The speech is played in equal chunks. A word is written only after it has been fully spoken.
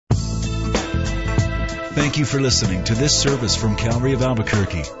Thank you for listening to this service from Calvary of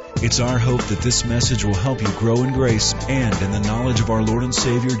Albuquerque. It's our hope that this message will help you grow in grace and in the knowledge of our Lord and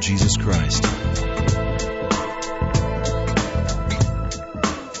Savior, Jesus Christ.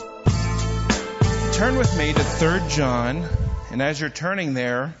 Turn with me to 3 John, and as you're turning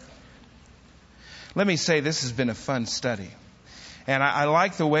there, let me say this has been a fun study. And I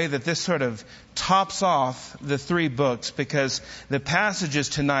like the way that this sort of tops off the 3 books, because the passages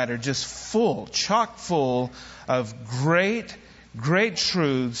tonight are just full, chock full of great, great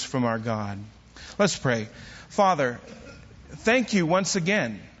truths from our God. Let's pray. Father, thank you once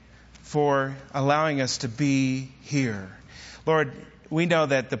again for allowing us to be here. Lord, we know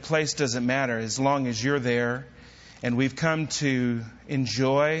that the place doesn't matter as long as you're there, and we've come to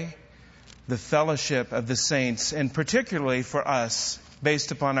enjoy the fellowship of the saints, and particularly for us,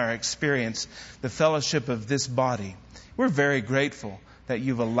 based upon our experience, the fellowship of this body. We're very grateful that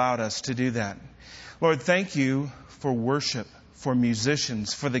you've allowed us to do that. Lord, thank you for worship, for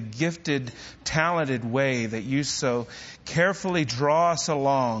musicians, for the gifted, talented way that you so carefully draw us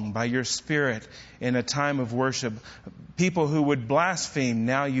along by your Spirit in a time of worship. People who would blaspheme,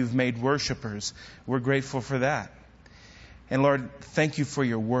 now you've made worshipers. We're grateful for that. And Lord, thank you for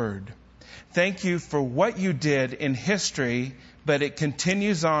your word. Thank you for what you did in history, but it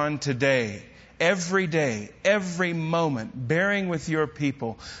continues on today. Every day, every moment, bearing with your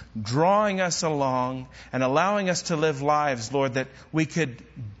people, drawing us along and allowing us to live lives, Lord, that we could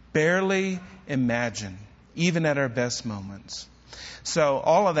barely imagine, even at our best moments. So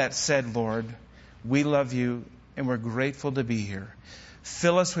all of that said, Lord, we love you and we're grateful to be here.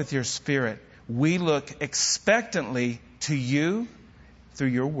 Fill us with your Spirit. We look expectantly to you through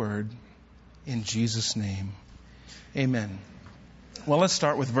your word. In Jesus' name, amen. Well, let's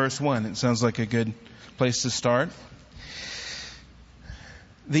start with verse 1. It sounds like a good place to start.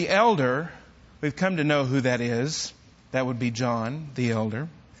 The elder, we've come to know who that is. That would be John, the elder.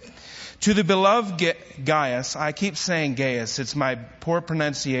 To the beloved Gaius, I keep saying Gaius. It's my poor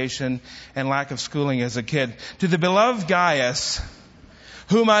pronunciation and lack of schooling as a kid. To the beloved Gaius,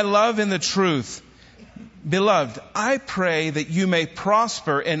 whom I love in the truth. Beloved, I pray that you may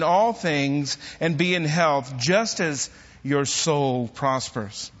prosper in all things and be in health, just as your soul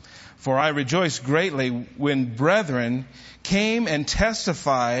prospers. For I rejoice greatly when brethren came and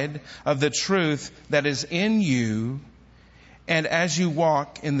testified of the truth that is in you, and as you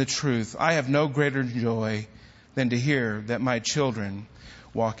walk in the truth, I have no greater joy than to hear that my children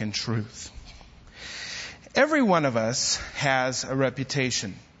walk in truth. Every one of us has a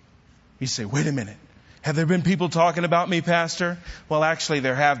reputation. You say, wait a minute. Have there been people talking about me, Pastor? Well, actually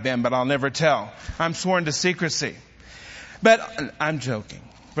there have been, but I'll never tell. I'm sworn to secrecy. But I'm joking.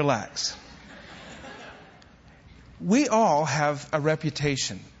 Relax. We all have a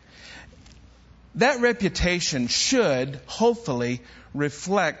reputation. That reputation should hopefully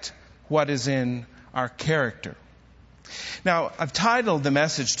reflect what is in our character. Now, I've titled the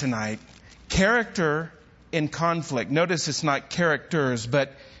message tonight, Character in Conflict. Notice it's not characters,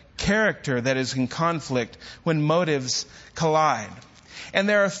 but character that is in conflict when motives collide. And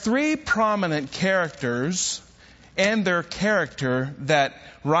there are 3 prominent characters and their character that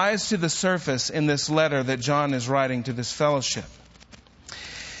rise to the surface in this letter that John is writing to this fellowship.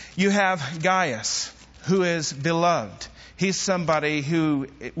 You have Gaius, who is beloved. He's somebody who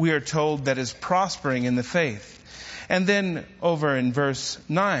we are told that is prospering in the faith. And then over in verse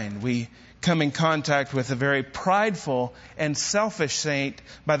 9, we come in contact with a very prideful and selfish saint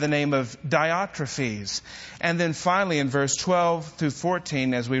by the name of Diotrephes. And then finally in verse 12 through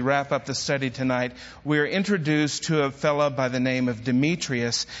 14, as we wrap up the study tonight, we are introduced to a fellow by the name of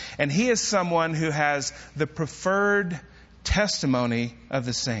Demetrius. And he is someone who has the preferred testimony of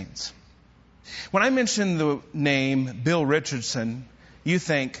the saints. When I mention the name Bill Richardson, you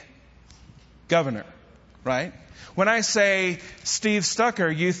think governor, right? When I say Steve Stucker,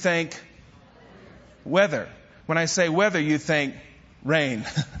 you think weather. When I say weather, you think rain,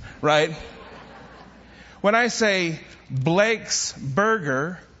 right? When I say Blake's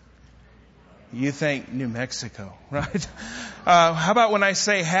Burger, you think New Mexico, right? How about when I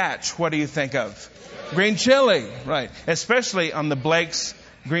say Hatch, what do you think of? Green chili, right? Especially on the Blake's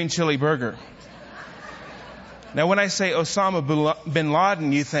green chili burger. Now, when I say Osama bin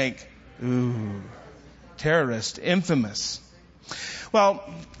Laden, you think, ooh, terrorist, infamous. Well,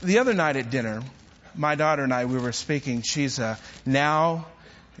 the other night at dinner, my daughter and I, we were speaking. She's now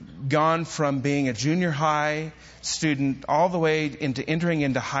gone from being a junior high student all the way into entering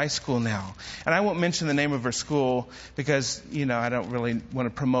into high school now. And I won't mention the name of her school because, I don't really want to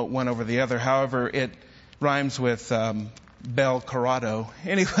promote one over the other. However, it rhymes with Bel Corrado.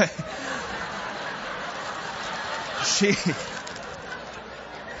 Anyway.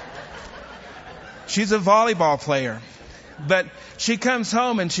 she's a volleyball player. But she comes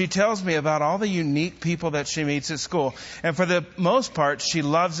home and she tells me about all the unique people that she meets at school. And for the most part, she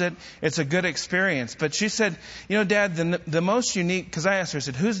loves it. It's a good experience. But she said, Dad, the most unique, because I asked her, I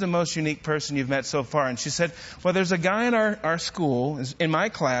said, who's the most unique person you've met so far? And she said, well, there's a guy in our school, in my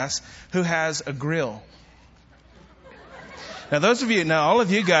class, who has a grill. Now, all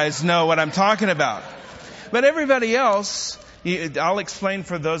of you guys know what I'm talking about. But everybody else, I'll explain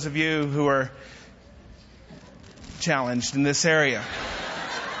for those of you who are challenged in this area.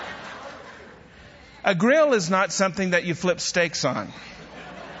 A grill is not something that you flip steaks on.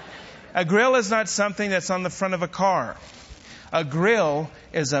 A grill is not something that's on the front of a car. A grill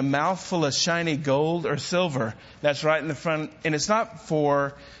is a mouthful of shiny gold or silver that's right in the front. And it's not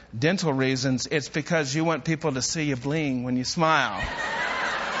for dental reasons. It's because you want people to see you bling when you smile.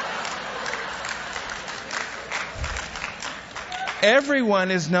 Everyone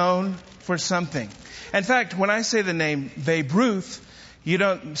is known for something. In fact, when I say the name Babe Ruth,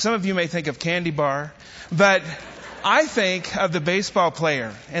 some of you may think of candy bar, but I think of the baseball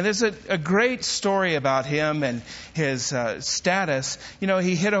player. And there's a great story about him and his status.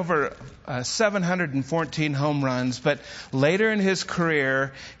 He hit over 714 home runs, but later in his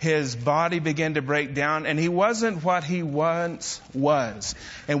career, his body began to break down, and he wasn't what he once was.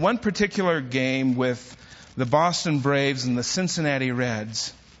 In one particular game with the Boston Braves and the Cincinnati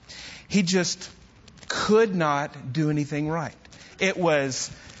Reds, he just could not do anything right. It was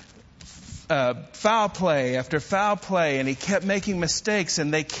foul play after foul play, and he kept making mistakes,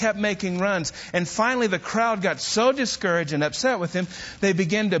 and they kept making runs. And finally, the crowd got so discouraged and upset with him, they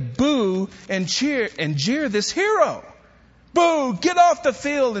began to boo and cheer and jeer this hero. Boo! Get off the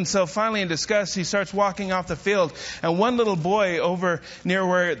field! And so finally, in disgust, he starts walking off the field. And one little boy over near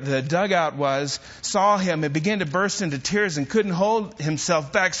where the dugout was saw him and began to burst into tears and couldn't hold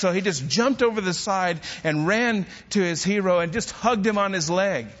himself back. So he just jumped over the side and ran to his hero and just hugged him on his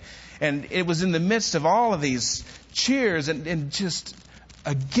leg. And it was in the midst of all of these cheers and just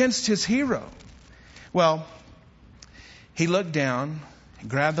against his hero. Well, he looked down,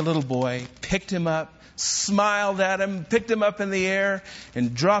 grabbed the little boy, picked him up, smiled at him, picked him up in the air,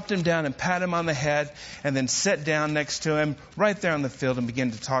 and dropped him down and pat him on the head, and then sat down next to him right there on the field and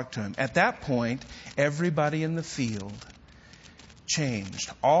began to talk to him. At that point, everybody in the field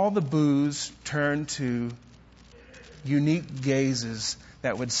changed. All the boos turned to unique gazes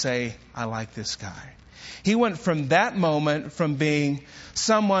that would say, I like this guy. He went from that moment from being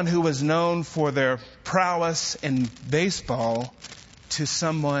someone who was known for their prowess in baseball to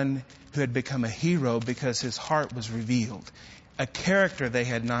someone who had become a hero because his heart was revealed, a character they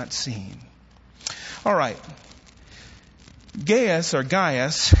had not seen. All right.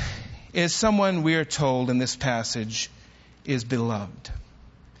 Gaius is someone we are told in this passage is beloved.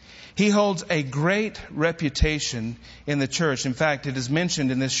 He holds a great reputation in the church. In fact, it is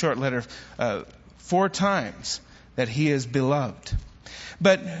mentioned in this short letter 4 times that he is beloved.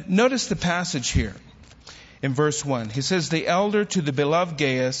 But notice the passage here. In verse 1, he says, the elder to the beloved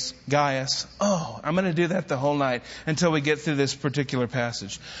Gaius, I'm going to do that the whole night until we get through this particular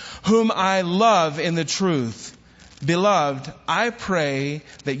passage, whom I love in the truth. Beloved, I pray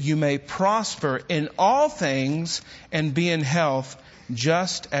that you may prosper in all things and be in health,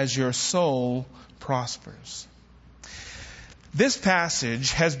 just as your soul prospers. This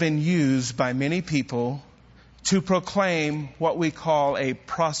passage has been used by many people to proclaim what we call a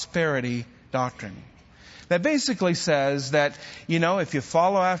prosperity doctrine. That basically says that, if you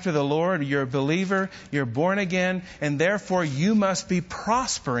follow after the Lord, you're a believer, you're born again, and therefore you must be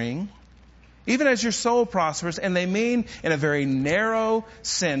prospering, even as your soul prospers. And they mean, in a very narrow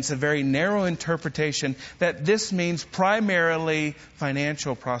sense, a very narrow interpretation, that this means primarily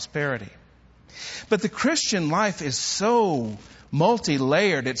financial prosperity. But the Christian life is so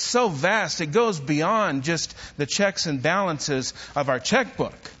multi-layered, it's so vast, it goes beyond just the checks and balances of our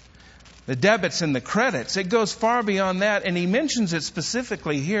checkbook, the debits and the credits. It goes far beyond that, and he mentions it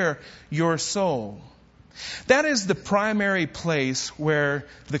specifically here, your soul. That is the primary place where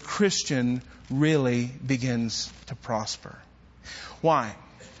the Christian really begins to prosper. Why?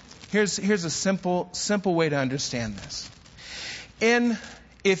 Here's a simple way to understand this.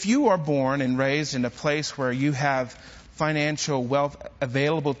 If you are born and raised in a place where you have financial wealth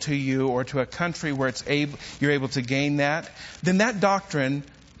available to you, or to a country where you're able to gain that, then that doctrine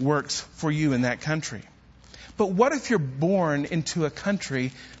works for you in that country. But what if you're born into a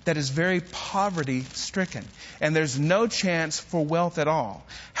country that is very poverty-stricken and there's no chance for wealth at all?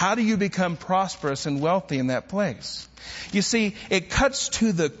 How do you become prosperous and wealthy in that place? You see, it cuts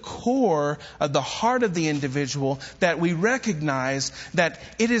to the core of the heart of the individual that we recognize that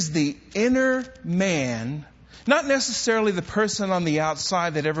it is the inner man, not necessarily the person on the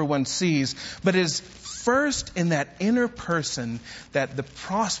outside that everyone sees, but is first in that inner person that the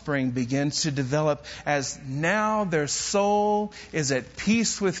prospering begins to develop, as now their soul is at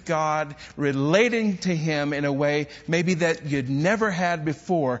peace with God, relating to Him in a way maybe that you'd never had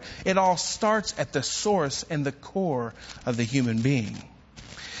before. It all starts at the source and the core of the human being.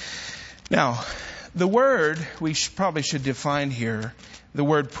 Now, the word we probably should define here, the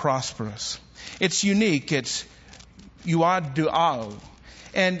word prosperous. It's unique. It's euaduao.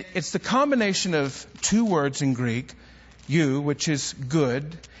 And it's the combination of two words in Greek, eu, which is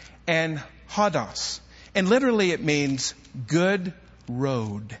good, and hodos. And literally it means good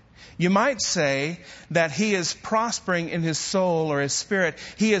road. You might say that he is prospering in his soul or his spirit.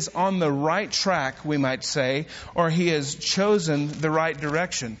 He is on the right track, we might say, or he has chosen the right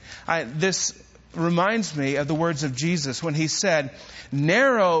direction. This reminds me of the words of Jesus when He said,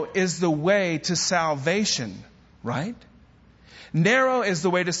 narrow is the way to salvation, right? Narrow is the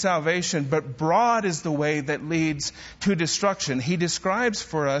way to salvation, but broad is the way that leads to destruction. He describes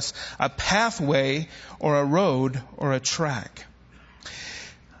for us a pathway or a road or a track.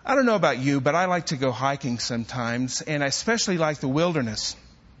 I don't know about you, but I like to go hiking sometimes, and I especially like the wilderness.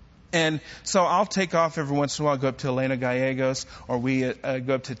 And so I'll take off every once in a while, go up to Elena Gallegos, or we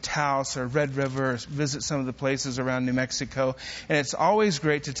go up to Taos or Red River, or visit some of the places around New Mexico. And it's always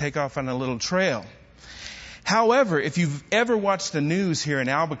great to take off on a little trail. However, if you've ever watched the news here in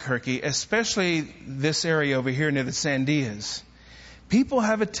Albuquerque, especially this area over here near the Sandias, people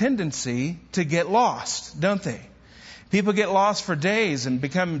have a tendency to get lost, don't they? People get lost for days and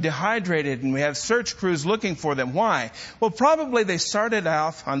become dehydrated, and we have search crews looking for them. Why? Well, probably they started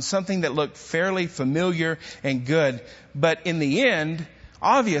off on something that looked fairly familiar and good, but in the end,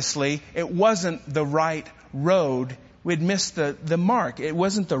 obviously, it wasn't the right road. We'd missed the mark. It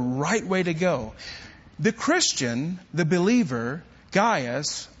wasn't the right way to go. The Christian, the believer,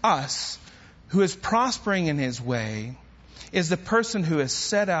 Gaius, us, who is prospering in his way, is the person who is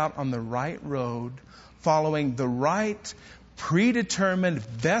set out on the right road, following the right, predetermined,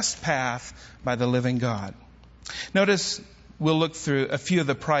 best path by the living God. Notice we'll look through a few of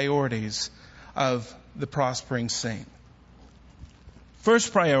the priorities of the prospering saint.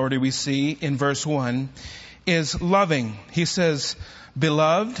 First priority we see in verse 1 is loving. He says,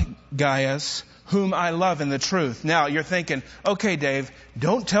 beloved Gaius, whom I love in the truth. Now, you're thinking, okay, Dave,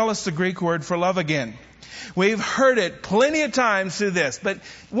 don't tell us the Greek word for love again. We've heard it plenty of times through this. But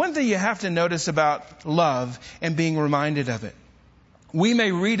one thing you have to notice about love and being reminded of it. We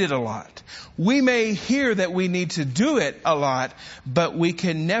may read it a lot. We may hear that we need to do it a lot, but we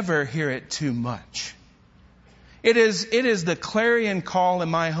can never hear it too much. It is the clarion call in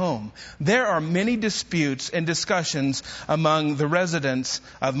my home. There are many disputes and discussions among the residents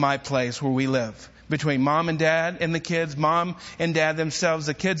of my place where we live. Between mom and dad and the kids, mom and dad themselves,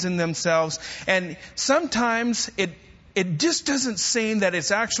 the kids and themselves. And sometimes it just doesn't seem that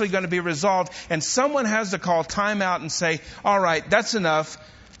it's actually going to be resolved. And someone has to call time out and say, all right, that's enough.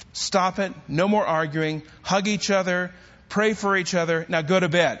 Stop it. No more arguing. Hug each other. Pray for each other. Now go to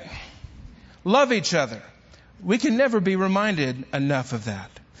bed. Love each other. We can never be reminded enough of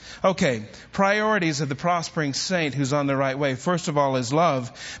that. Okay, priorities of the prospering saint who's on the right way. First of all is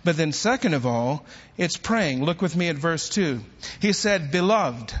love, but then second of all, it's praying. Look with me at verse 2. He said,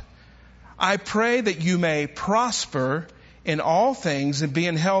 beloved, I pray that you may prosper in all things and be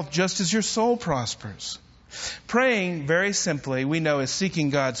in health just as your soul prospers. Praying, very simply, we know is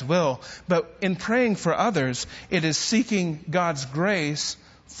seeking God's will, but in praying for others, it is seeking God's grace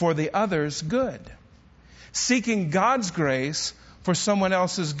for the other's good. Seeking God's grace for someone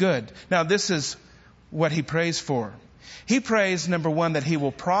else's good. Now, this is what he prays for. He prays, number one, that he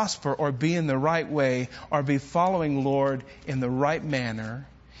will prosper or be in the right way or be following Lord in the right manner.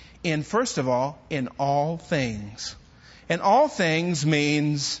 First of all, in all things. And all things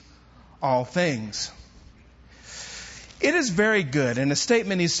means all things. It is very good, and a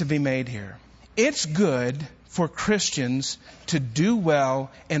statement needs to be made here. It's good for Christians to do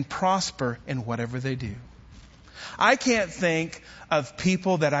well and prosper in whatever they do. I can't think of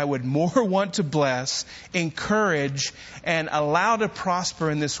people that I would more want to bless, encourage, and allow to prosper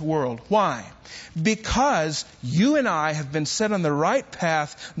in this world. Why? Because you and I have been set on the right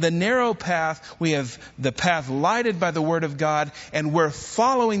path, the narrow path. We have the path lighted by the Word of God, and we're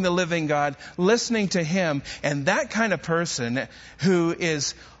following the living God, listening to Him. And that kind of person who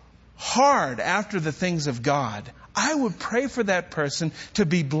is hard after the things of God, I would pray for that person to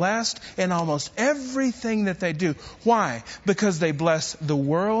be blessed in almost everything that they do. Why? Because they bless the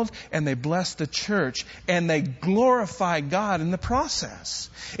world and they bless the church and they glorify God in the process.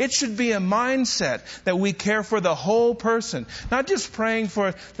 It should be a mindset that we care for the whole person. Not just praying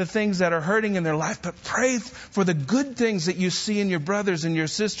for the things that are hurting in their life, but pray for the good things that you see in your brothers and your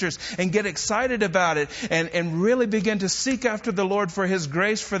sisters and get excited about it and really begin to seek after the Lord for His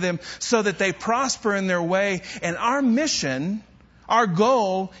grace for them so that they prosper in their way. And our mission, our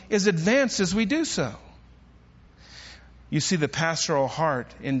goal is advanced as we do so. You see the pastoral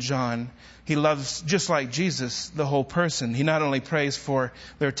heart in John. He loves, just like Jesus, the whole person. He not only prays for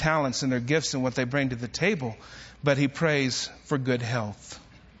their talents and their gifts and what they bring to the table, but he prays for good health.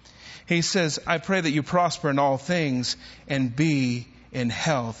 He says, I pray that you prosper in all things and be in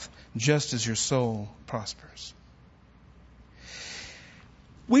health, just as your soul prospers.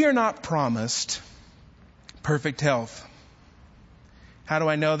 We are not promised perfect health. How do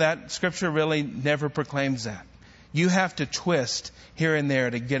I know that? Scripture really never proclaims that. You have to twist here and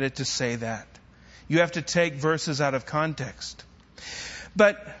there to get it to say that. You have to take verses out of context.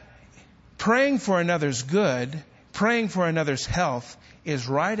 But praying for another's good, praying for another's health is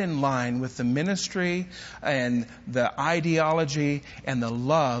right in line with the ministry and the ideology and the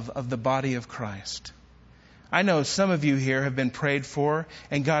love of the body of Christ. I know some of you here have been prayed for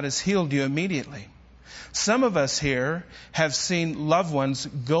and God has healed you immediately. Some of us here have seen loved ones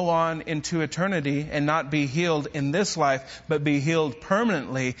go on into eternity and not be healed in this life, but be healed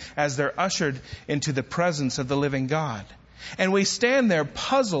permanently as they're ushered into the presence of the living God. And we stand there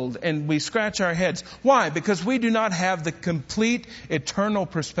puzzled and we scratch our heads. Why? Because we do not have the complete eternal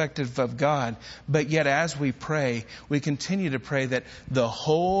perspective of God. But yet as we pray, we continue to pray that the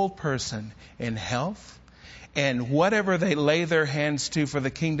whole person in health, and whatever they lay their hands to for the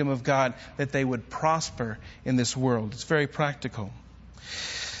kingdom of God, that they would prosper in this world. It's very practical.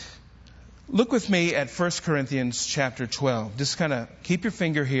 Look with me at 1 Corinthians chapter 12. Just kind of keep your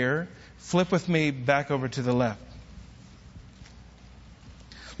finger here. Flip with me back over to the left.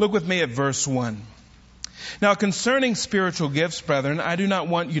 Look with me at verse 1. Now concerning spiritual gifts, brethren, I do not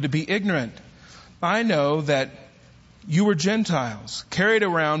want you to be ignorant. I know that you were Gentiles, carried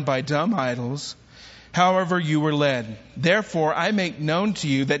around by dumb idols, however you were led. Therefore, I make known to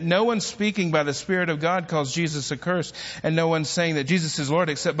you that no one speaking by the Spirit of God calls Jesus accursed, and no one saying that Jesus is Lord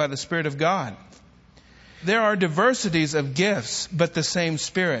except by the Spirit of God. There are diversities of gifts, but the same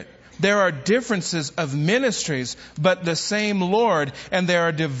Spirit. There are differences of ministries, but the same Lord. And there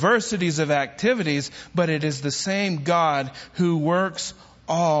are diversities of activities, but it is the same God who works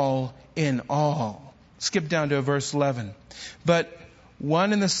all in all. Skip down to verse 11. But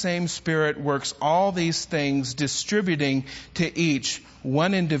one and the same Spirit works all these things, distributing to each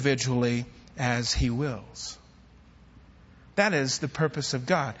one individually as He wills. That is the purpose of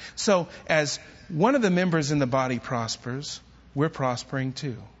God. So as one of the members in the body prospers, we're prospering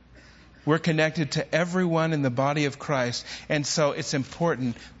too. We're connected to everyone in the body of Christ, and so it's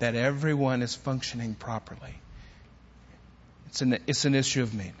important that everyone is functioning properly. It's an issue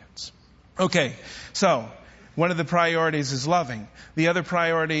of maintenance. Okay, so one of the priorities is loving. The other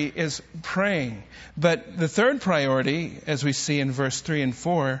priority is praying. But the third priority, as we see in verse 3 and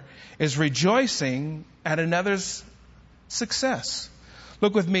 4, is rejoicing at another's success.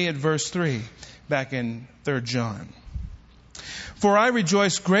 Look with me at verse 3, back in 3 John. For I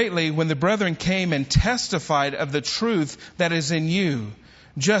rejoiced greatly when the brethren came and testified of the truth that is in you,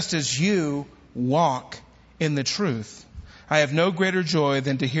 just as you walk in the truth. I have no greater joy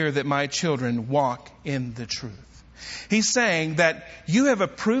than to hear that my children walk in the truth. He's saying that you have a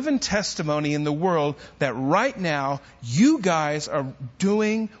proven testimony in the world that right now you guys are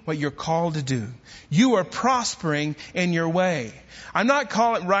doing what you're called to do. You are prospering in your way. I'm not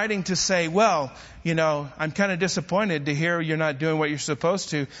writing to say, well, I'm kind of disappointed to hear you're not doing what you're supposed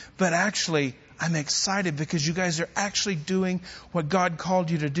to. But actually, I'm excited because you guys are actually doing what God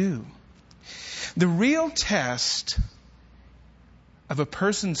called you to do. The real test of a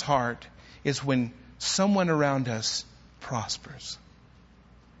person's heart is when someone around us prospers.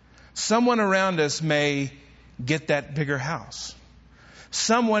 Someone around us may get that bigger house.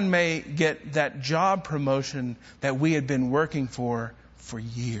 Someone may get that job promotion that we had been working for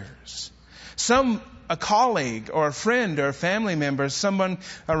years. Some a colleague or a friend or a family member, someone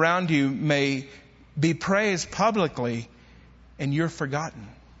around you may be praised publicly and you're forgotten.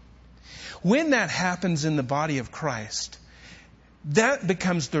 When that happens in the body of Christ, that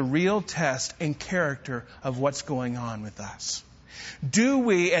becomes the real test and character of what's going on with us. Do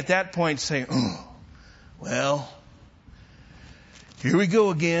we at that point say, oh, well, here we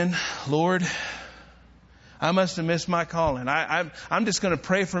go again, Lord, I must have missed my calling. I'm just going to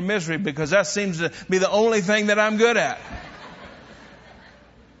pray for misery because that seems to be the only thing that I'm good at.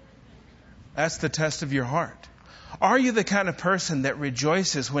 That's the test of your heart. Are you the kind of person that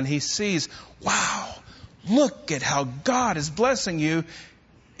rejoices when he sees, wow, look at how God is blessing you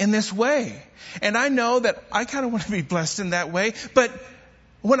in this way? And I know that I kind of want to be blessed in that way, but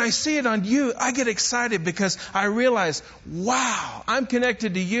when I see it on you, I get excited because I realize, wow, I'm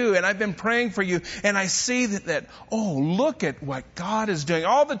connected to you and I've been praying for you. And I see that, oh, look at what God is doing.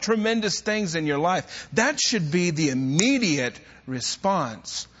 All the tremendous things in your life. That should be the immediate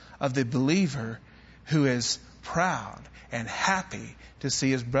response of the believer who is proud and happy to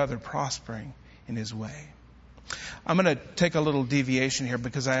see his brother prospering in his way. I'm going to take a little deviation here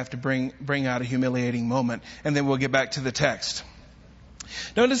because I have to bring out a humiliating moment, and then we'll get back to the text.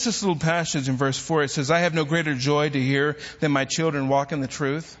 Notice this little passage in verse 4. It says, I have no greater joy to hear than my children walk in the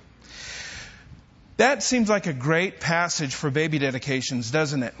truth. That seems like a great passage for baby dedications,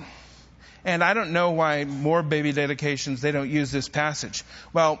 doesn't it? And I don't know why more baby dedications, they don't use this passage.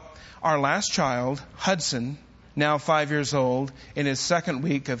 Well, our last child, Hudson, now 5 years old, in his second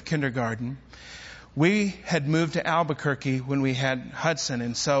week of kindergarten, we had moved to Albuquerque when we had Hudson,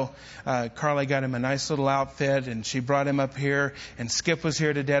 and so Carly got him a nice little outfit, and she brought him up here, and Skip was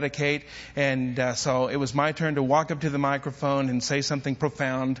here to dedicate, and so it was my turn to walk up to the microphone and say something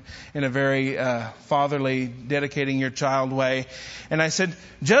profound in a very fatherly, dedicating your child way. And I said,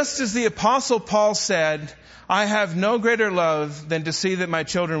 just as the Apostle Paul said, I have no greater love than to see that my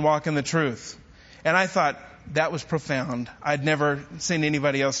children walk in the truth. And I thought, that was profound. I'd never seen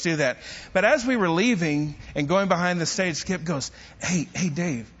anybody else do that. But as we were leaving and going behind the stage, Skip goes, hey,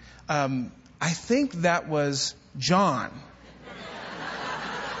 Dave, I think that was John.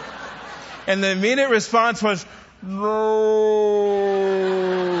 And the immediate response was, no,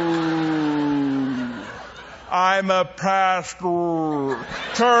 I'm a pastor.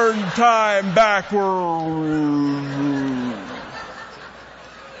 Turn time backward.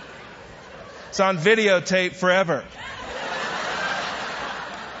 It's on videotape forever.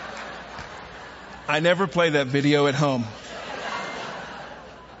 I never play that video at home.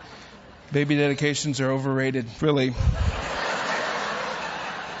 Baby dedications are overrated, really.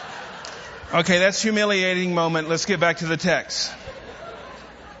 Okay, that's humiliating moment. Let's get back to the text.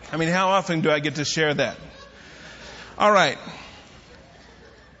 I mean, how often do I get to share that? All right.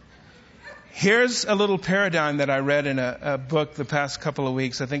 Here's a little paradigm that I read in a book the past couple of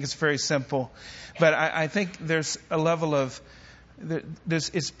weeks. I think it's very simple, but I think there's a level of,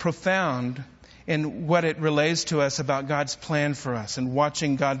 it's profound in what it relays to us about God's plan for us and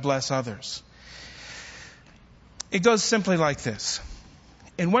watching God bless others. It goes simply like this.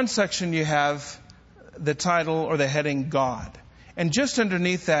 In one section you have the title or the heading God. And just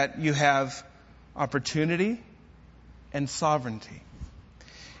underneath that you have opportunity and sovereignty.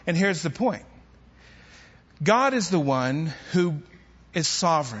 And here's the point. God is the one who is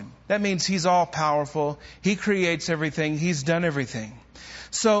sovereign. That means He's all powerful. He creates everything. He's done everything.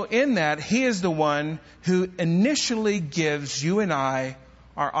 So in that, He is the one who initially gives you and I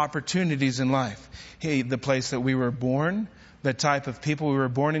our opportunities in life. The place that we were born, the type of people we were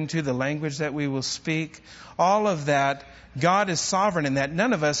born into, the language that we will speak, all of that, God is sovereign in that.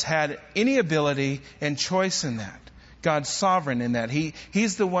 None of us had any ability and choice in that. God's sovereign in that.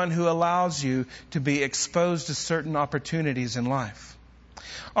 He's the one who allows you to be exposed to certain opportunities in life.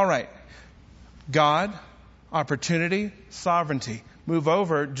 All right. God, opportunity, sovereignty. Move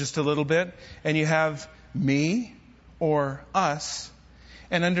over just a little bit and you have me or us.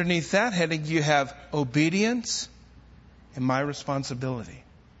 And underneath that heading you have obedience and my responsibility.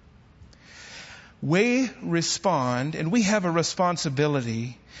 We respond and we have a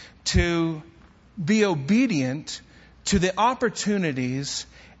responsibility to be obedient to the opportunities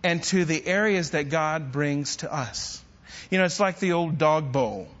and to the areas that God brings to us. You know, it's like the old dog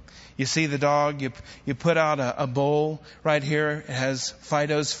bowl. You see the dog, you put out a bowl right here. It has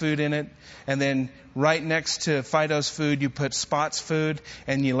Fido's food in it. And then right next to Fido's food, you put Spot's food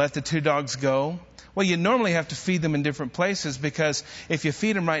and you let the two dogs go. Well, you normally have to feed them in different places because if you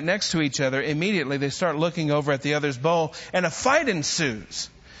feed them right next to each other, immediately they start looking over at the other's bowl and a fight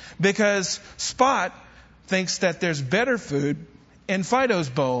ensues because Spot thinks that there's better food in Fido's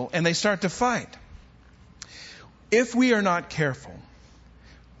bowl and they start to fight. if we are not careful,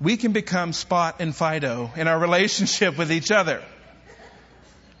 we can become Spot and Fido in our relationship with each other.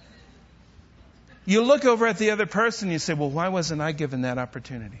 You look over at the other person and you say, well, why wasn't I given that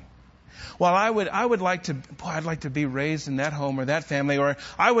opportunity? Well, I'd like to be raised in that home or that family, or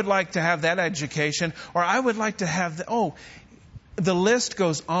I would like to have that education, or I would like to have the list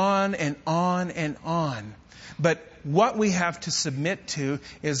goes on and on and on. But what we have to submit to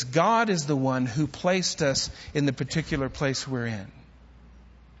is God is the one who placed us in the particular place we're in.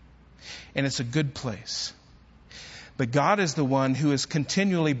 And it's a good place. But God is the one who is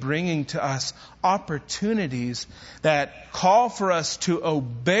continually bringing to us opportunities that call for us to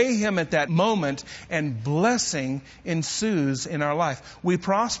obey Him at that moment, and blessing ensues in our life. We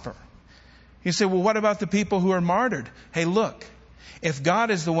prosper. You say, well, what about the people who are martyred? Hey, look, if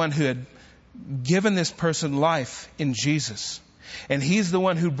God is the one who had given this person life in Jesus, and He's the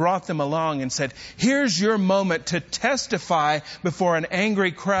one who brought them along and said, here's your moment to testify before an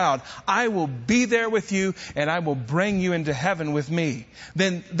angry crowd. I will be there with you and I will bring you into heaven with me.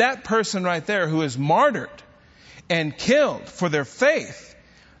 Then that person right there who is martyred and killed for their faith,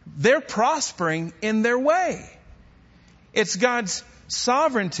 they're prospering in their way. It's God's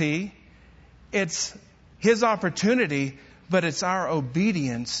sovereignty. It's His opportunity, but it's our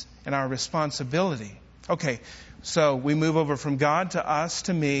obedience and our responsibility. Okay. So we move over from God to us,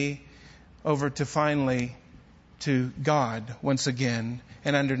 to me, over to finally to God once again.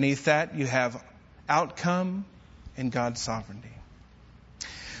 And underneath that, you have outcome and God's sovereignty.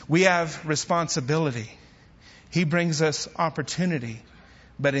 We have responsibility. He brings us opportunity.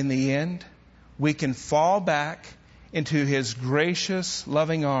 But in the end, we can fall back into His gracious,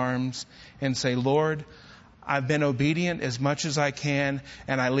 loving arms and say, Lord, I've been obedient as much as I can,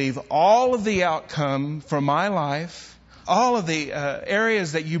 and I leave all of the outcome from my life, all of the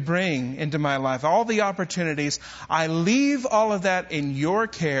areas that you bring into my life, all the opportunities, I leave all of that in your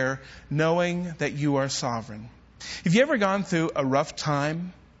care, knowing that you are sovereign. Have you ever gone through a rough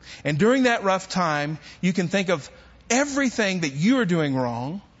time? And during that rough time, you can think of everything that you are doing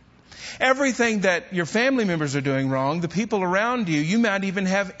wrong, everything that your family members are doing wrong, the people around you. You might even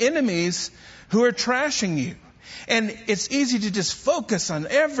have enemies who are trashing you. And it's easy to just focus on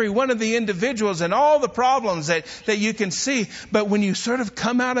every one of the individuals and all the problems that you can see. But when you sort of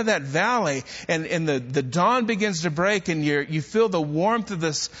come out of that valley and the dawn begins to break and you feel the warmth of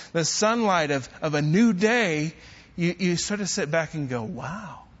the sunlight of a new day, you sort of sit back and go,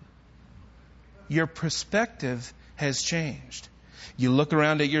 wow, your perspective has changed. You look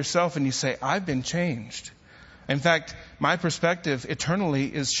around at yourself and you say, I've been changed. In fact, my perspective eternally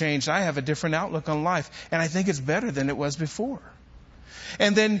is changed. I have a different outlook on life, and I think it's better than it was before.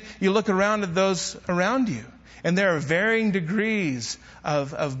 And then you look around at those around you, and there are varying degrees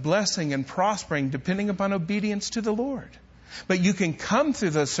of blessing and prospering depending upon obedience to the Lord. But you can come through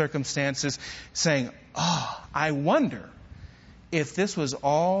those circumstances saying, I wonder if this was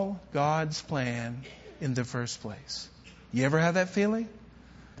all God's plan in the first place. You ever have that feeling?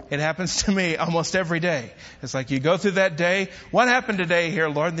 It happens to me almost every day. It's like you go through that day. What happened today here,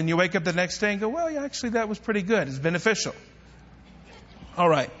 Lord? And then you wake up the next day and go, well, yeah, actually, that was pretty good. It's beneficial. All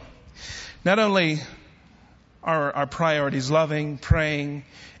right. Not only are our priorities loving, praying,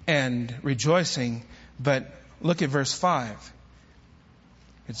 and rejoicing, but look at verse 5.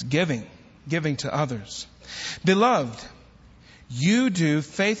 It's giving to others. Beloved, you do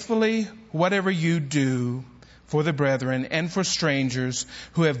faithfully whatever you do for the brethren and for strangers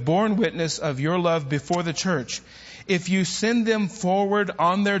who have borne witness of your love before the church. If you send them forward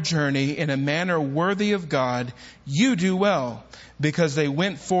on their journey in a manner worthy of God, you do well, because they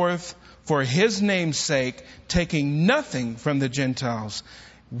went forth for His name's sake, taking nothing from the Gentiles.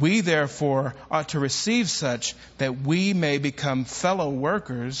 We therefore ought to receive such, that we may become fellow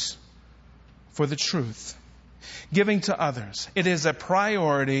workers for the truth. Giving to others. It is a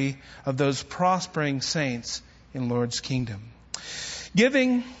priority of those prospering saints in Lord's kingdom.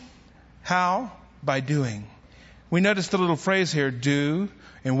 Giving, how? By doing. We notice the little phrase here, do,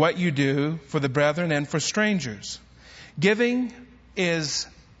 and what you do for the brethren and for strangers. Giving is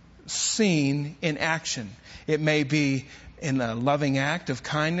seen in action. It may be in a loving act of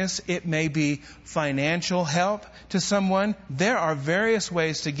kindness. It may be financial help to someone. There are various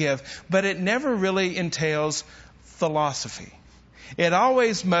ways to give, but it never really entails philosophy. It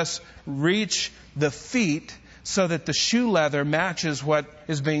always must reach the feet so that the shoe leather matches what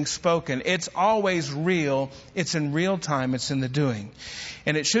is being spoken. It's always real. It's in real time. It's in the doing.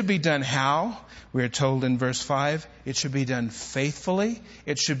 And it should be done how? We are told in verse 5, it should be done faithfully.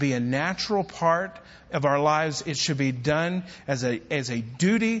 It should be a natural part of our lives. It should be done as a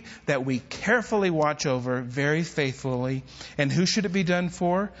duty that we carefully watch over very faithfully. And who should it be done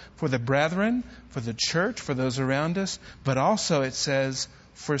for? For the brethren, for the church, for those around us, but also it says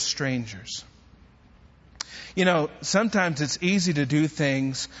for strangers. You know, sometimes it's easy to do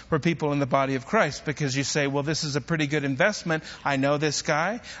things for people in the body of Christ because you say, well, this is a pretty good investment. I know this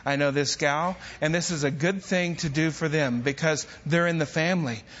guy, I know this gal, and this is a good thing to do for them because they're in the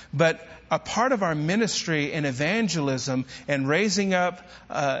family. But a part of our ministry and evangelism and raising up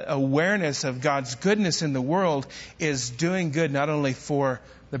awareness of God's goodness in the world is doing good not only for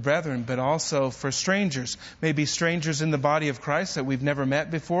the brethren, but also for strangers. Maybe strangers in the body of Christ that we've never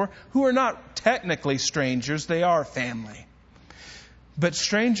met before, who are not technically strangers, they are family. But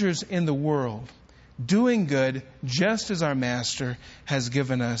strangers in the world, doing good just as our Master has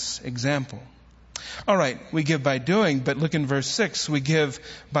given us example. All right, we give by doing, but look in verse 6. We give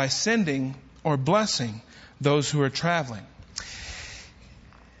by sending or blessing those who are traveling.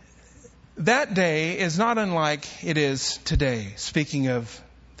 That day is not unlike it is today, speaking of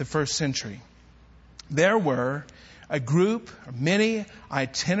the first century. There were a group, many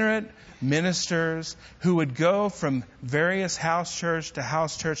itinerant ministers who would go from various house church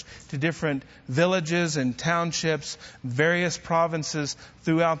to different villages and townships, various provinces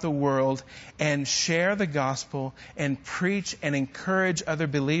throughout the world, and share the gospel and preach and encourage other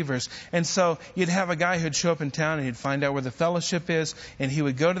believers. And so you'd have a guy who'd show up in town and he'd find out where the fellowship is, and he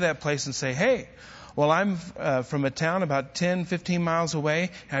would go to that place and say, hey, well, I'm from a town about 10, 15 miles away,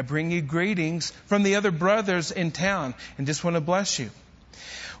 and I bring you greetings from the other brothers in town and just want to bless you.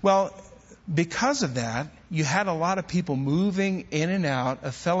 Well, because of that, you had a lot of people moving in and out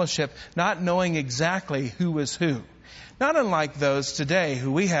of fellowship, not knowing exactly who was who. Not unlike those today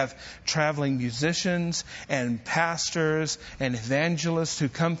who we have traveling musicians and pastors and evangelists who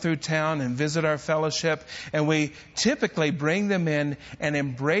come through town and visit our fellowship, and we typically bring them in and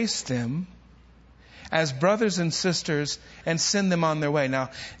embrace them as brothers and sisters and send them on their way.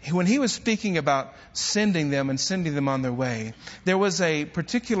 Now, when he was speaking about sending them and sending them on their way, there was a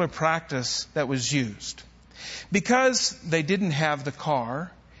particular practice that was used. Because they didn't have the car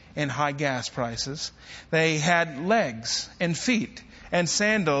and high gas prices, they had legs and feet and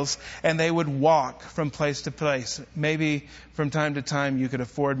sandals, and they would walk from place to place. Maybe from time to time you could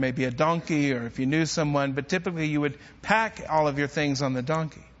afford maybe a donkey, or if you knew someone, but typically you would pack all of your things on the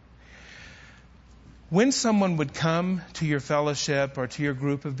donkey. When someone would come to your fellowship or to your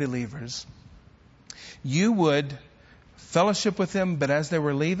group of believers, you would fellowship with them, but as they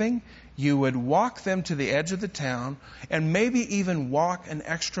were leaving, you would walk them to the edge of the town and maybe even walk an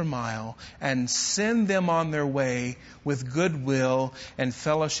extra mile and send them on their way with goodwill and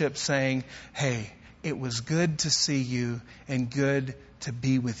fellowship, saying, hey, it was good to see you and good to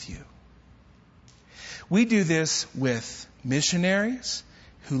be with you. We do this with missionaries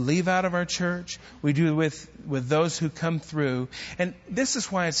who leave out of our church. We do it with those who come through. And this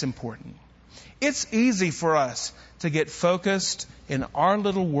is why it's important. It's easy for us to get focused in our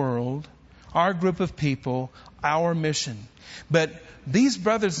little world, our group of people, our mission. But these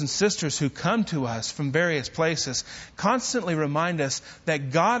brothers and sisters who come to us from various places constantly remind us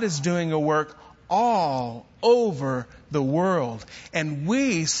that God is doing a work all over the world. And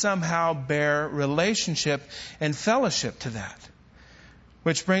we somehow bear relationship and fellowship to that.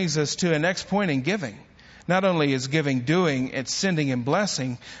 Which brings us to a next point in giving. Not only is giving doing, it's sending and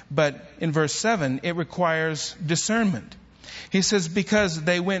blessing, but in verse 7, it requires discernment. He says, because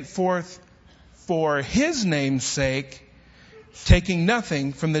they went forth for His name's sake, taking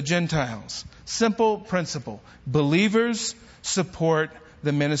nothing from the Gentiles. Simple principle. Believers support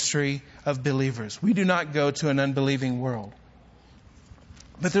the ministry of believers. We do not go to an unbelieving world.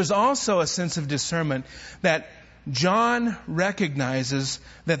 But there's also a sense of discernment that John recognizes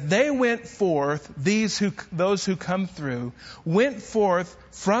that they went forth, those who come through, went forth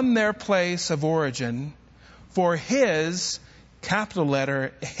from their place of origin for His, capital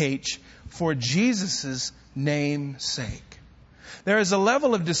letter H, for Jesus' name's sake. There is a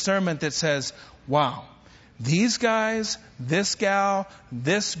level of discernment that says, wow, these guys, this gal,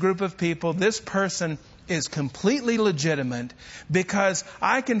 this group of people, this person is completely legitimate because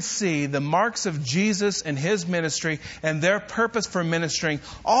I can see the marks of Jesus and His ministry and their purpose for ministering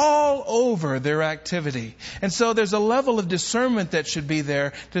all over their activity. And so there's a level of discernment that should be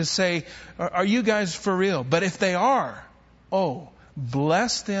there to say, are you guys for real? But if they are,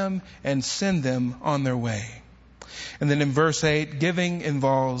 bless them and send them on their way. And then in verse 8, giving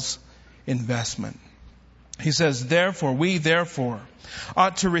involves investment. He says, we therefore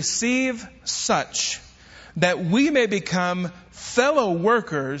ought to receive such that we may become fellow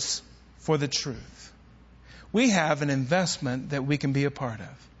workers for the truth. We have an investment that we can be a part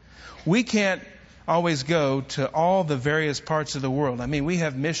of. We can't always go to all the various parts of the world. I mean, we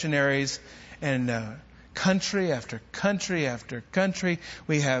have missionaries in country after country after country.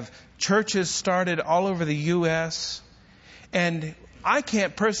 We have churches started all over the U.S. And I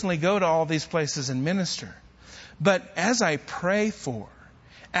can't personally go to all these places and minister. But as I pray for,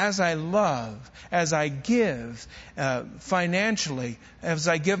 as I love, as I give financially, as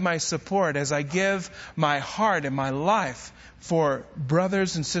I give my support, as I give my heart and my life for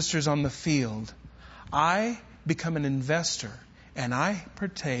brothers and sisters on the field, I become an investor and I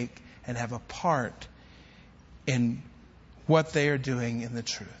partake and have a part in what they are doing in the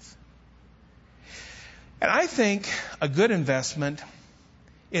truth. And I think a good investment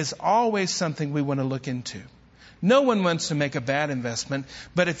is always something we want to look into. No one wants to make a bad investment,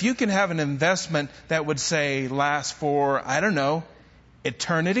 but if you can have an investment that would say last for,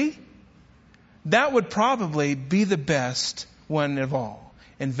 eternity, that would probably be the best one of all,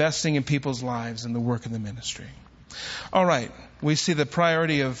 investing in people's lives and the work of the ministry. All right, we see the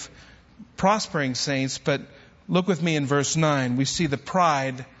priority of prospering saints, but look with me in verse 9. We see the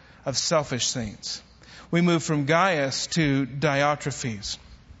pride of selfish saints. We move from Gaius to Diotrephes.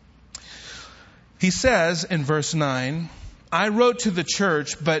 He says in verse 9, I wrote to the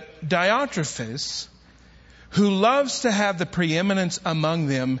church, but Diotrephes, who loves to have the preeminence among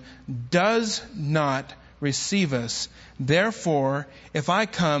them, does not receive us. Therefore, if I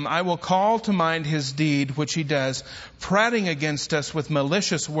come, I will call to mind his deed, which he does, prating against us with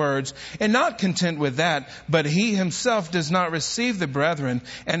malicious words, and not content with that, but he himself does not receive the brethren,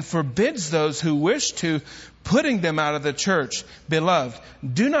 and forbids those who wish to, putting them out of the church. Beloved,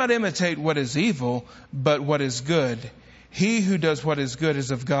 do not imitate what is evil, but what is good. He who does what is good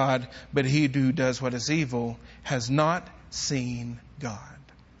is of God, but he who does what is evil has not seen God.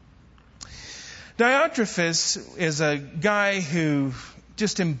 Diotrephes is a guy who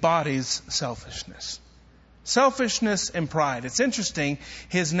just embodies selfishness. Selfishness and pride. It's interesting.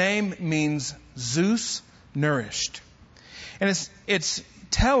 His name means Zeus nourished. And it's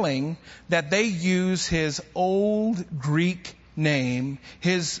telling that they use his old Greek name,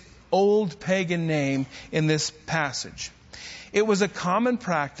 his old pagan name in this passage. It was a common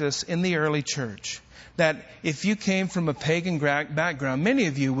practice in the early church that if you came from a pagan background, many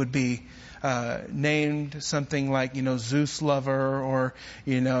of you would be named something like, Zeus lover or,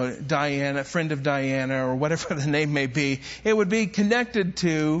 Diana, friend of Diana or whatever the name may be. It would be connected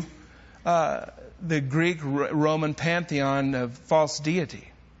to the Greek Roman pantheon of false deity.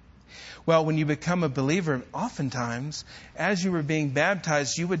 Well, when you become a believer, oftentimes, as you were being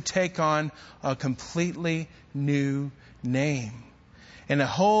baptized, you would take on a completely new name and a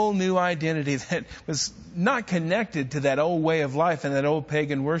whole new identity that was not connected to that old way of life and that old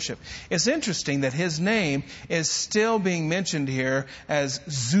pagan worship. It's interesting that his name is still being mentioned here as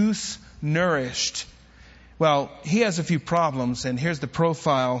Zeus nourished. Well, he has a few problems, and here's the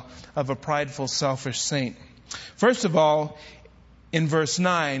profile of a prideful, selfish saint. First of all, in verse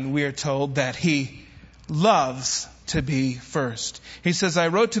 9, we are told that he loves to be first. He says, I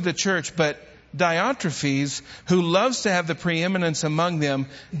wrote to the church, but Diotrephes, who loves to have the preeminence among them,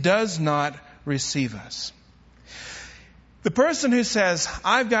 does not receive us. The person who says,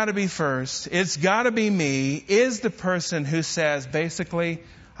 I've got to be first, it's got to be me, is the person who says, basically,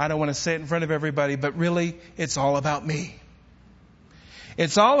 I don't want to say it in front of everybody, but really, it's all about me.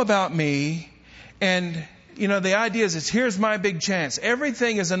 It's all about me. And, the idea is here's my big chance.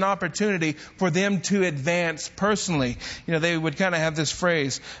 Everything is an opportunity for them to advance personally. They would kind of have this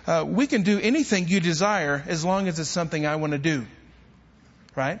phrase, we can do anything you desire as long as it's something I want to do.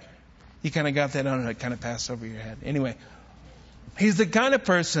 Right? You kind of got that on and it kind of passed over your head. Anyway, he's the kind of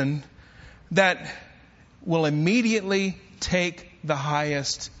person that will immediately take the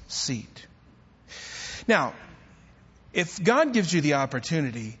highest seat. Now, if God gives you the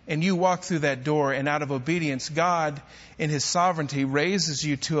opportunity and you walk through that door and out of obedience, God in His sovereignty raises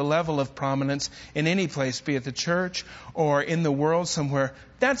you to a level of prominence in any place, be it the church or in the world somewhere,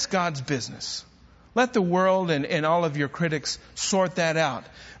 that's God's business. Let the world and all of your critics sort that out.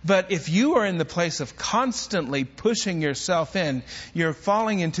 But if you are in the place of constantly pushing yourself in, you're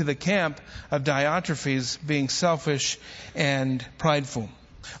falling into the camp of Diotrephes, being selfish and prideful.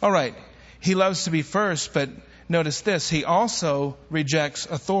 All right, he loves to be first, but notice this, he also rejects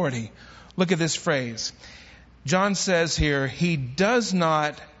authority. Look at this phrase. John says here, he does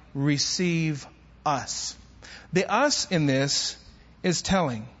not receive us. The us in this is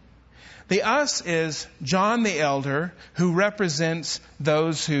telling. The us is John the elder, who represents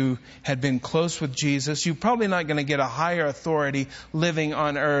those who had been close with Jesus. You're probably not going to get a higher authority living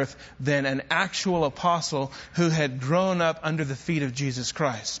on earth than an actual apostle who had grown up under the feet of Jesus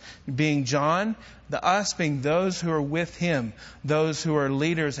Christ. Being John, the us being those who are with him, those who are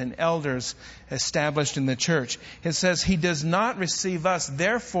leaders and elders established in the church. It says he does not receive us.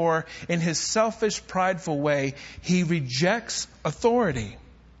 Therefore, in his selfish, prideful way, he rejects authority.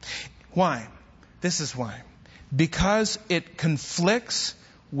 Why? This is why. Because it conflicts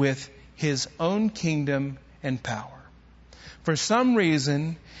with his own kingdom and power. For some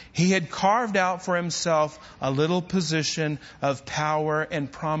reason, he had carved out for himself a little position of power and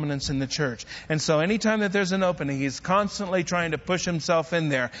prominence in the church. And so anytime that there's an opening, he's constantly trying to push himself in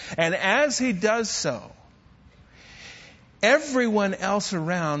there. And as he does so, everyone else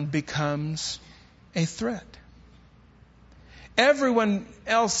around becomes a threat. Everyone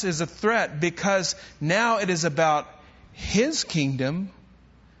else is a threat because now it is about his kingdom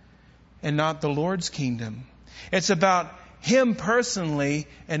and not the Lord's kingdom. It's about him personally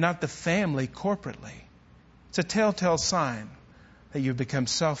and not the family corporately. It's a telltale sign that you become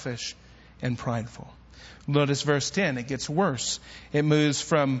selfish and prideful. Notice verse 10. It gets worse. It moves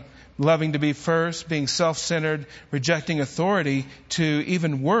from loving to be first, being self-centered, rejecting authority, to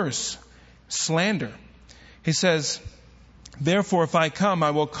even worse, slander. He says, therefore, if I come,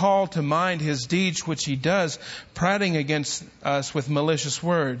 I will call to mind his deeds which he does, prating against us with malicious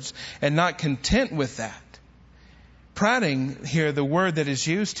words, and not content with that. Prating here, the word that is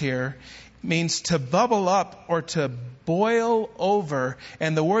used here, means to bubble up or to boil over.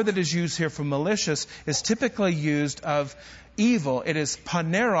 And the word that is used here for malicious is typically used of evil. It is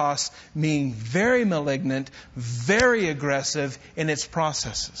paneros, meaning very malignant, very aggressive in its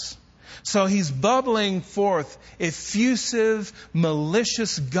processes. So he's bubbling forth effusive,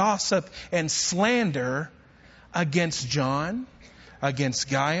 malicious gossip and slander against John,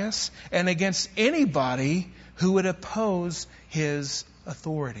 against Gaius, and against anybody who would oppose his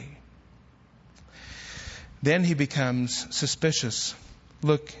authority. Then he becomes suspicious.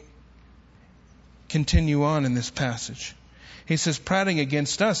 Look, continue on in this passage. He says, prating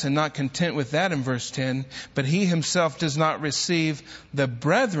against us, and not content with that in verse 10, but he himself does not receive the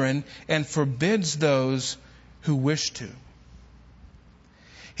brethren and forbids those who wish to.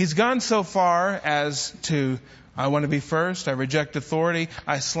 He's gone so far as to, I want to be first, I reject authority,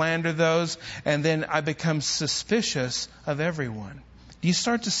 I slander those, and then I become suspicious of everyone. Do you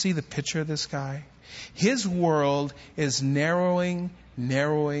start to see the picture of this guy? His world is narrowing,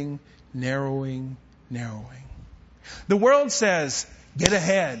 narrowing, narrowing, narrowing. The world says, get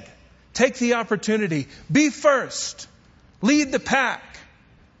ahead, take the opportunity, be first, lead the pack.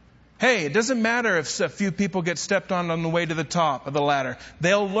 Hey, it doesn't matter if a few people get stepped on the way to the top of the ladder.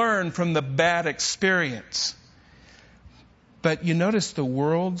 They'll learn from the bad experience. But you notice the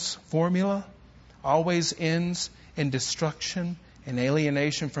world's formula always ends in destruction and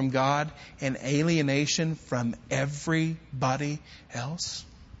alienation from God and alienation from everybody else.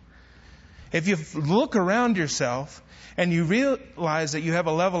 If you look around yourself and you realize that you have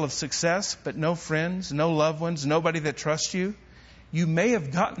a level of success, but no friends, no loved ones, nobody that trusts you, you may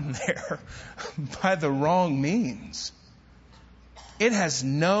have gotten there by the wrong means. It has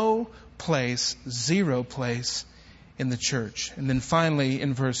no place, zero place in the church. And then finally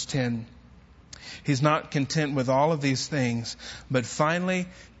in verse 10, he's not content with all of these things, but finally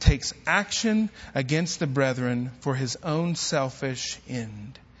takes action against the brethren for his own selfish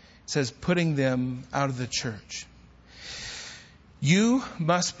end. It says, putting them out of the church. You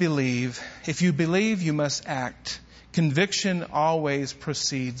must believe. If you believe, you must act. Conviction always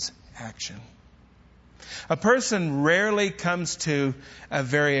precedes action. A person rarely comes to a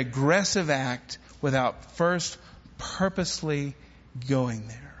very aggressive act without first purposely going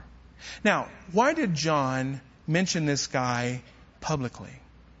there. Now, why did John mention this guy publicly?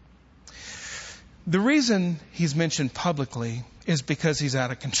 The reason he's mentioned publicly is because he's out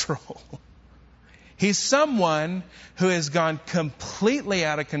of control. He's someone who has gone completely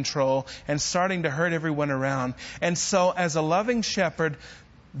out of control and starting to hurt everyone around. And so as a loving shepherd,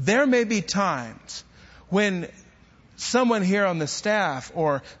 there may be times when someone here on the staff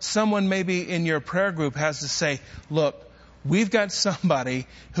or someone maybe in your prayer group has to say, look, we've got somebody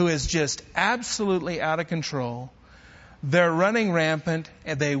who is just absolutely out of control. They're running rampant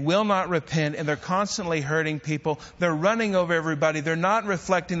and they will not repent and they're constantly hurting people. They're running over everybody. They're not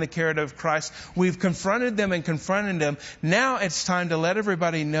reflecting the character of Christ. We've confronted them and confronted them. Now it's time to let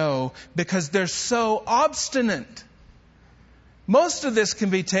everybody know because they're so obstinate. Most of this can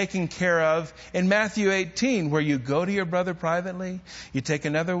be taken care of in Matthew 18, where you go to your brother privately, you take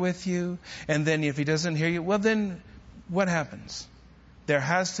another with you, and then if he doesn't hear you, well then what happens? There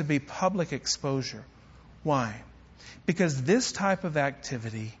has to be public exposure. Why? Because this type of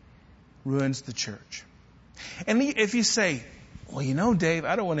activity ruins the church. And if you say, well, you know, Dave,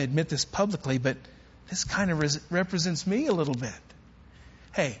 I don't want to admit this publicly, but this kind of represents me a little bit.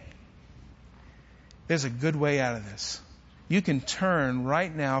 Hey, there's a good way out of this. You can turn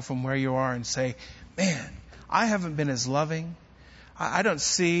right now from where you are and say, man, I haven't been as loving. I don't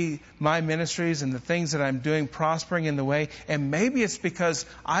see my ministries and the things that I'm doing prospering in the way. And maybe it's because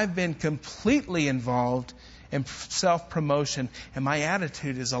I've been completely involved in self-promotion. And my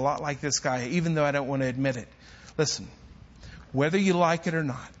attitude is a lot like this guy, even though I don't want to admit it. Listen, whether you like it or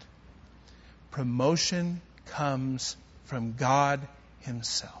not, promotion comes from God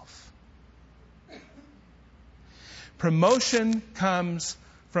Himself. Promotion comes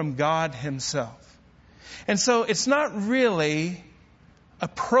from God Himself. And so it's not really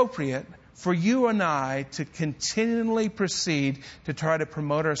appropriate for you and I to continually proceed to try to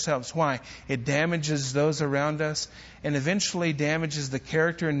promote ourselves. Why? It damages those around us and eventually damages the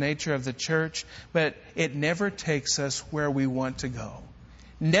character and nature of the church, but it never takes us where we want to go.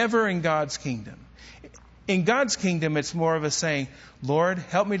 Never in God's kingdom. In God's kingdom, it's more of a saying, Lord,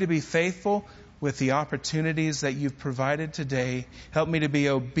 help me to be faithful with the opportunities that you've provided today. Help me to be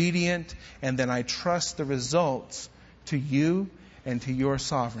obedient, and then I trust the results to you and to your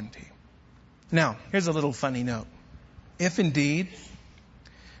sovereignty. Now, here's a little funny note. If indeed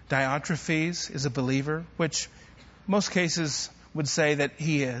Diotrephes is a believer, which most cases would say that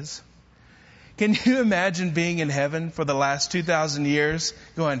he is, can you imagine being in heaven for the last 2,000 years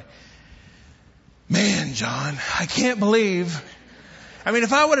going, man, John, I can't believe... I mean,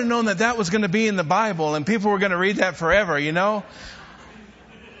 if I would have known that that was going to be in the Bible and people were going to read that forever, you know?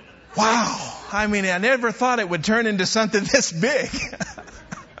 Wow. I mean, I never thought it would turn into something this big.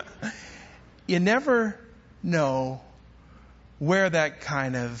 You never know where that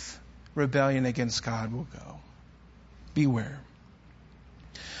kind of rebellion against God will go. Beware.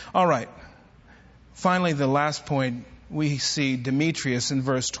 All right. Finally, the last point, we see Demetrius in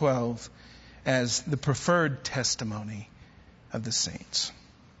verse 12 as the preferred testimony of the saints.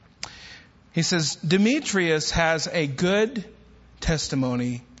 He says, Demetrius has a good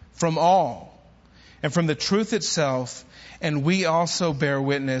testimony from all and from the truth itself, and we also bear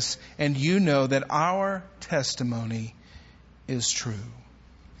witness, and you know that our testimony is true.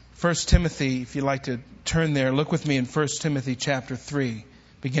 1 Timothy, if you'd like to turn there, look with me in 1 Timothy chapter 3,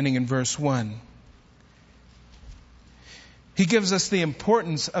 beginning in verse 1. He gives us the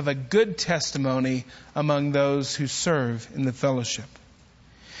importance of a good testimony among those who serve in the fellowship.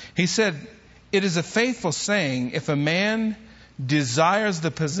 He said, it is a faithful saying, if a man desires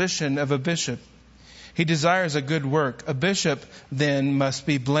the position of a bishop, he desires a good work. A bishop then must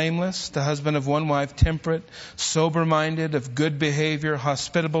be blameless, the husband of one wife, temperate, sober-minded, of good behavior,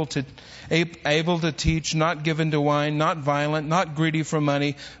 hospitable, able to teach, not given to wine, not violent, not greedy for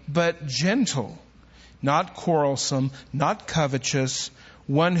money, but gentle, not quarrelsome, not covetous,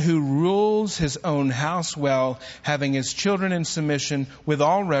 one who rules his own house well, having his children in submission with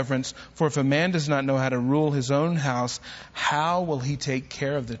all reverence. For if a man does not know how to rule his own house, how will he take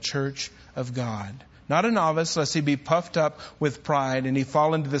care of the church of God? Not a novice, lest he be puffed up with pride and he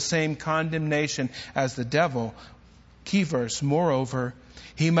fall into the same condemnation as the devil. Key verse, moreover,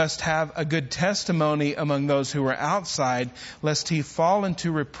 he must have a good testimony among those who are outside, lest he fall into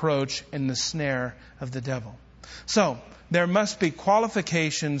reproach in the snare of the devil. So, there must be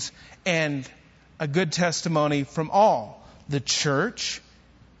qualifications and a good testimony from all. The church,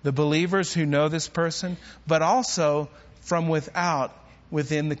 the believers who know this person, but also from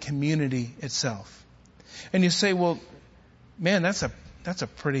within the community itself. And you say, well, man, that's a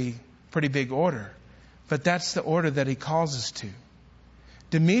pretty big order. But that's the order that he calls us to.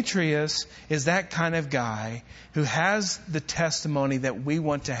 Demetrius is that kind of guy who has the testimony that we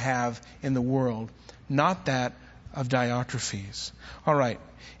want to have in the world, not that of Diotrephes. All right.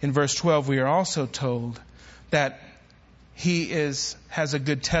 In verse 12, we are also told that he has a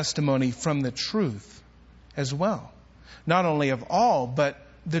good testimony from the truth as well. Not only of all, but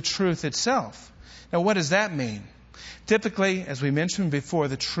the truth itself. Now, what does that mean? Typically, as we mentioned before,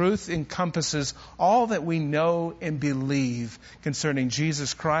 the truth encompasses all that we know and believe concerning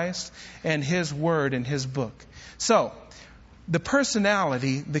Jesus Christ and His Word and His book. So, the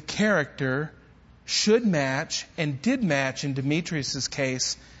personality, the character, should match and did match in Demetrius'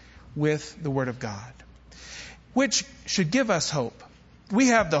 case with the Word of God, which should give us hope. We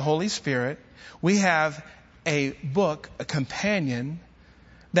have the Holy Spirit. We have a book, a companion,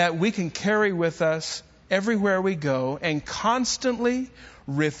 that we can carry with us everywhere we go and constantly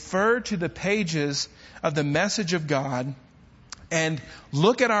refer to the pages of the message of God and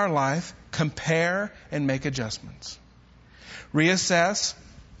look at our life, compare, and make adjustments. Reassess,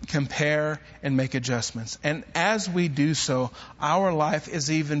 compare, and make adjustments. And as we do so, our life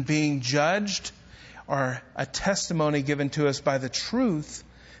is even being judged or a testimony given to us by the truth,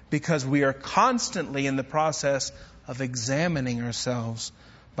 because we are constantly in the process of examining ourselves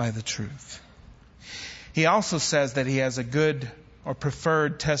by the truth. He also says that he has a good or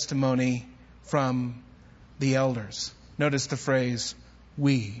preferred testimony from the elders. Notice the phrase,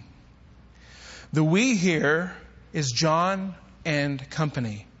 we. The we here is John and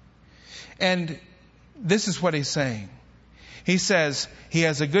company. And this is what he's saying. He says he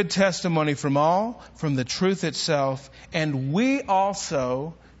has a good testimony from all, from the truth itself, and we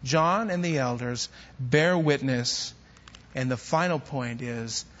also, John and the elders, bear witness. And the final point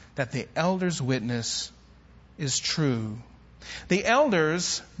is that the elders' witness is true. The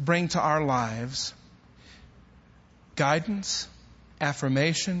elders bring to our lives guidance,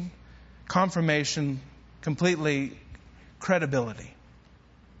 affirmation, confirmation, completely credibility.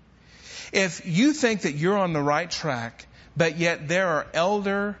 If you think that you're on the right track, but yet there are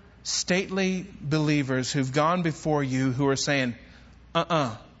elder, stately believers who've gone before you who are saying,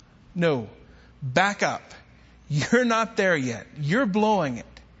 no, back up. You're not there yet. You're blowing it.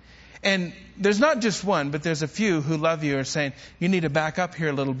 And there's not just one, but there's a few who love you are saying, you need to back up here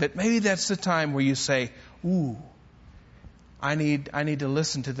a little bit. Maybe that's the time where you say, ooh, I need to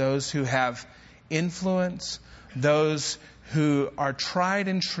listen to those who have influence, those who are tried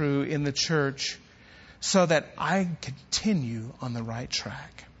and true in the church, so that I continue on the right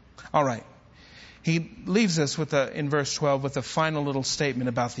track. All right. He leaves us in verse 12 with a final little statement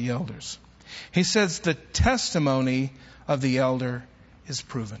about the elders. He says the testimony of the elder is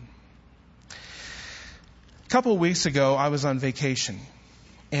proven. A couple of weeks ago, I was on vacation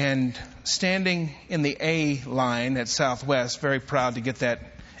and standing in the A line at Southwest, very proud to get that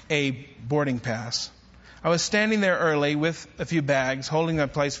A boarding pass. I was standing there early with a few bags, holding a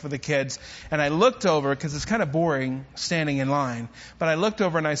place for the kids, and I looked over, because it's kind of boring standing in line, but I looked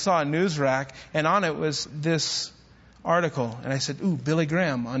over and I saw a news rack, and on it was this article. And I said, ooh, Billy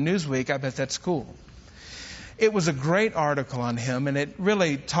Graham on Newsweek, I bet that's cool. It was a great article on him, and it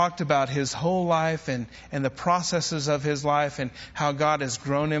really talked about his whole life and the processes of his life and how God has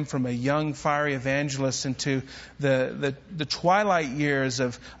grown him from a young, fiery evangelist into the twilight years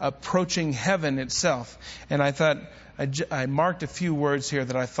of approaching heaven itself. And I thought, I marked a few words here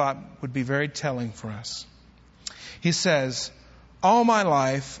that I thought would be very telling for us. He says, all my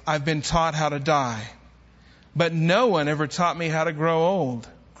life I've been taught how to die, but no one ever taught me how to grow old,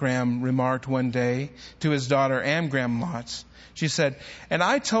 Graham remarked one day to his daughter, Graham Lotz. She said, and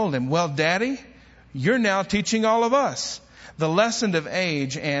I told him, well, Daddy, you're now teaching all of us. The lesson of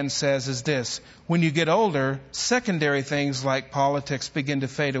age, Anne says, is this. When you get older, secondary things like politics begin to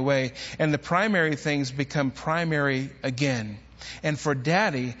fade away, and the primary things become primary again. And for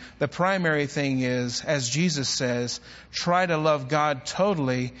Daddy, the primary thing is, as Jesus says, try to love God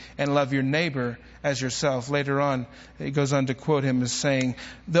totally and love your neighbor as yourself. Later on, he goes on to quote him as saying,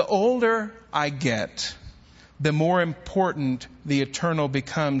 the older I get, the more important the eternal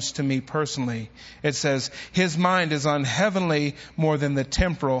becomes to me personally. It says, his mind is on heavenly more than the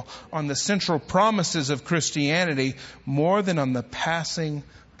temporal, on the central promises of Christianity more than on the passing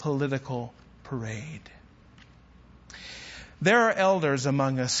political parade. There are elders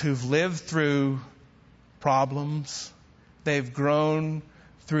among us who've lived through problems. They've grown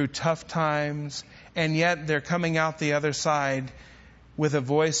through tough times, and yet they're coming out the other side with a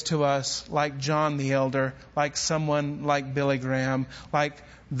voice to us like John the elder, like someone like Billy Graham, like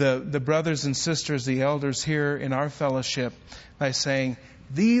the brothers and sisters, the elders here in our fellowship, by saying,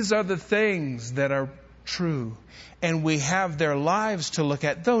 these are the things that are true. And we have their lives to look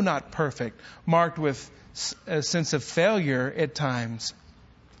at, though not perfect, marked with a sense of failure at times.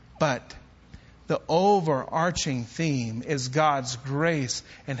 But the overarching theme is God's grace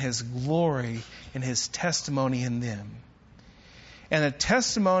and His glory and His testimony in them. And the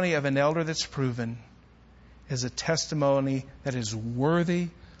testimony of an elder that's proven is a testimony that is worthy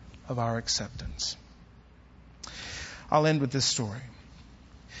of our acceptance. I'll end with this story.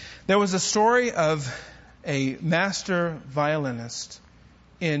 There was a story of a master violinist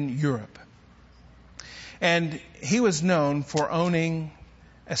in Europe. And he was known for owning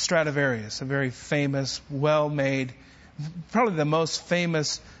a Stradivarius, a very famous, well-made, probably the most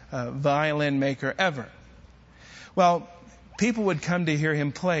famous violin maker ever. Well, people would come to hear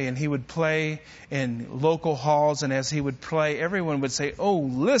him play, and he would play in local halls, and as he would play, everyone would say, "Oh,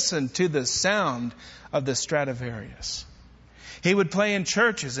 listen to the sound of the Stradivarius." He would play in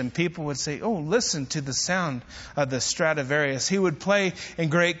churches, and people would say, "Oh, listen to the sound of the Stradivarius." He would play in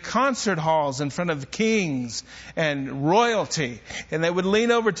great concert halls in front of kings and royalty, and they would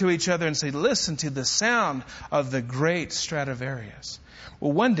lean over to each other and say, "Listen to the sound of the great Stradivarius."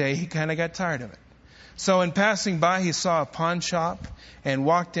 Well, one day he kind of got tired of it. So in passing by, he saw a pawn shop and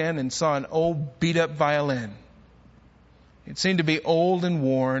walked in and saw an old beat-up violin. It seemed to be old and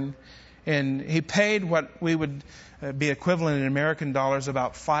worn, and he paid what we would be equivalent in American dollars,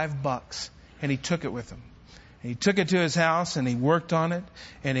 about $5, and he took it with him. And he took it to his house, and he worked on it,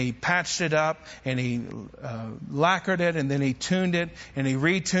 and he patched it up, and he lacquered it, and then he tuned it, and he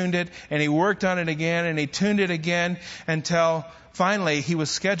retuned it, and he worked on it again, and he tuned it again, until finally he was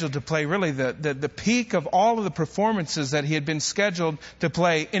scheduled to play really the peak of all of the performances that he had been scheduled to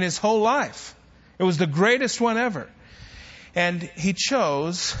play in his whole life. It was the greatest one ever. And he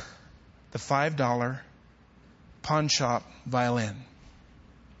chose the $5 pawn shop violin.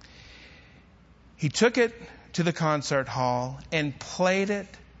 He took it to the concert hall and played it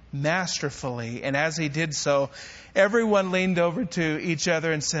masterfully. And as he did so, everyone leaned over to each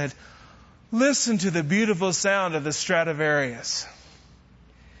other and said, "Listen to the beautiful sound of the Stradivarius."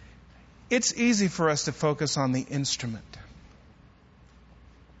 It's easy for us to focus on the instrument.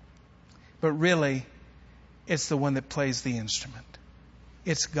 But really, it's the one that plays the instrument.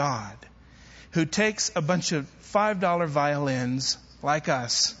 It's God, who takes a bunch of $5 violins like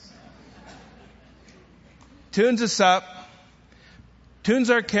us, tunes us up, tunes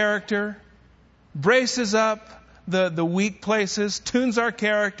our character, braces up the weak places, tunes our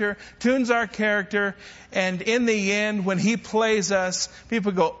character, and in the end, when he plays us,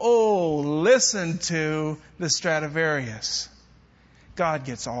 people go, "Oh, listen to the Stradivarius." God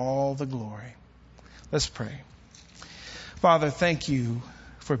gets all the glory. Let's pray. Father, thank you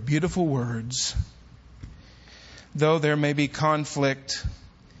for beautiful words. Though there may be conflict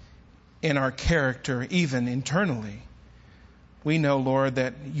in our character, even internally, we know, Lord,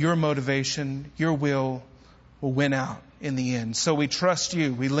 that your motivation, your will win out in the end. So we trust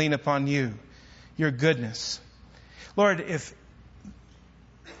you. We lean upon you, your goodness. Lord, if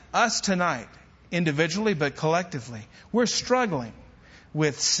us tonight, individually but collectively, we're struggling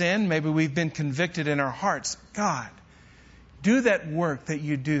with sin, maybe we've been convicted in our hearts, God, do that work that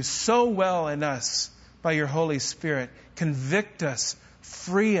you do so well in us by your Holy Spirit. Convict us,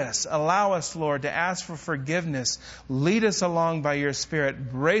 free us, allow us, Lord, to ask for forgiveness. Lead us along by your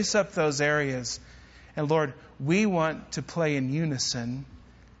Spirit. Brace up those areas. And Lord, we want to play in unison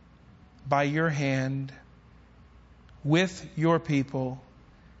by your hand with your people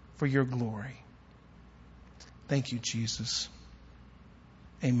for your glory. Thank you, Jesus.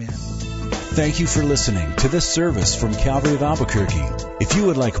 Amen. Thank you for listening to this service from Calvary of Albuquerque. If you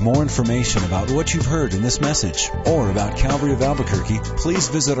would like more information about what you've heard in this message or about Calvary of Albuquerque, please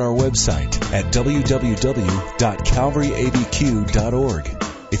visit our website at www.calvaryabq.org.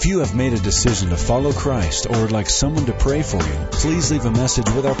 If you have made a decision to follow Christ or would like someone to pray for you, please leave a message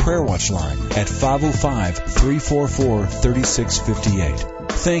with our Prayer Watch line at 505-344-3658.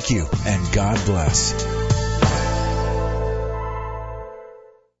 Thank you, and God bless.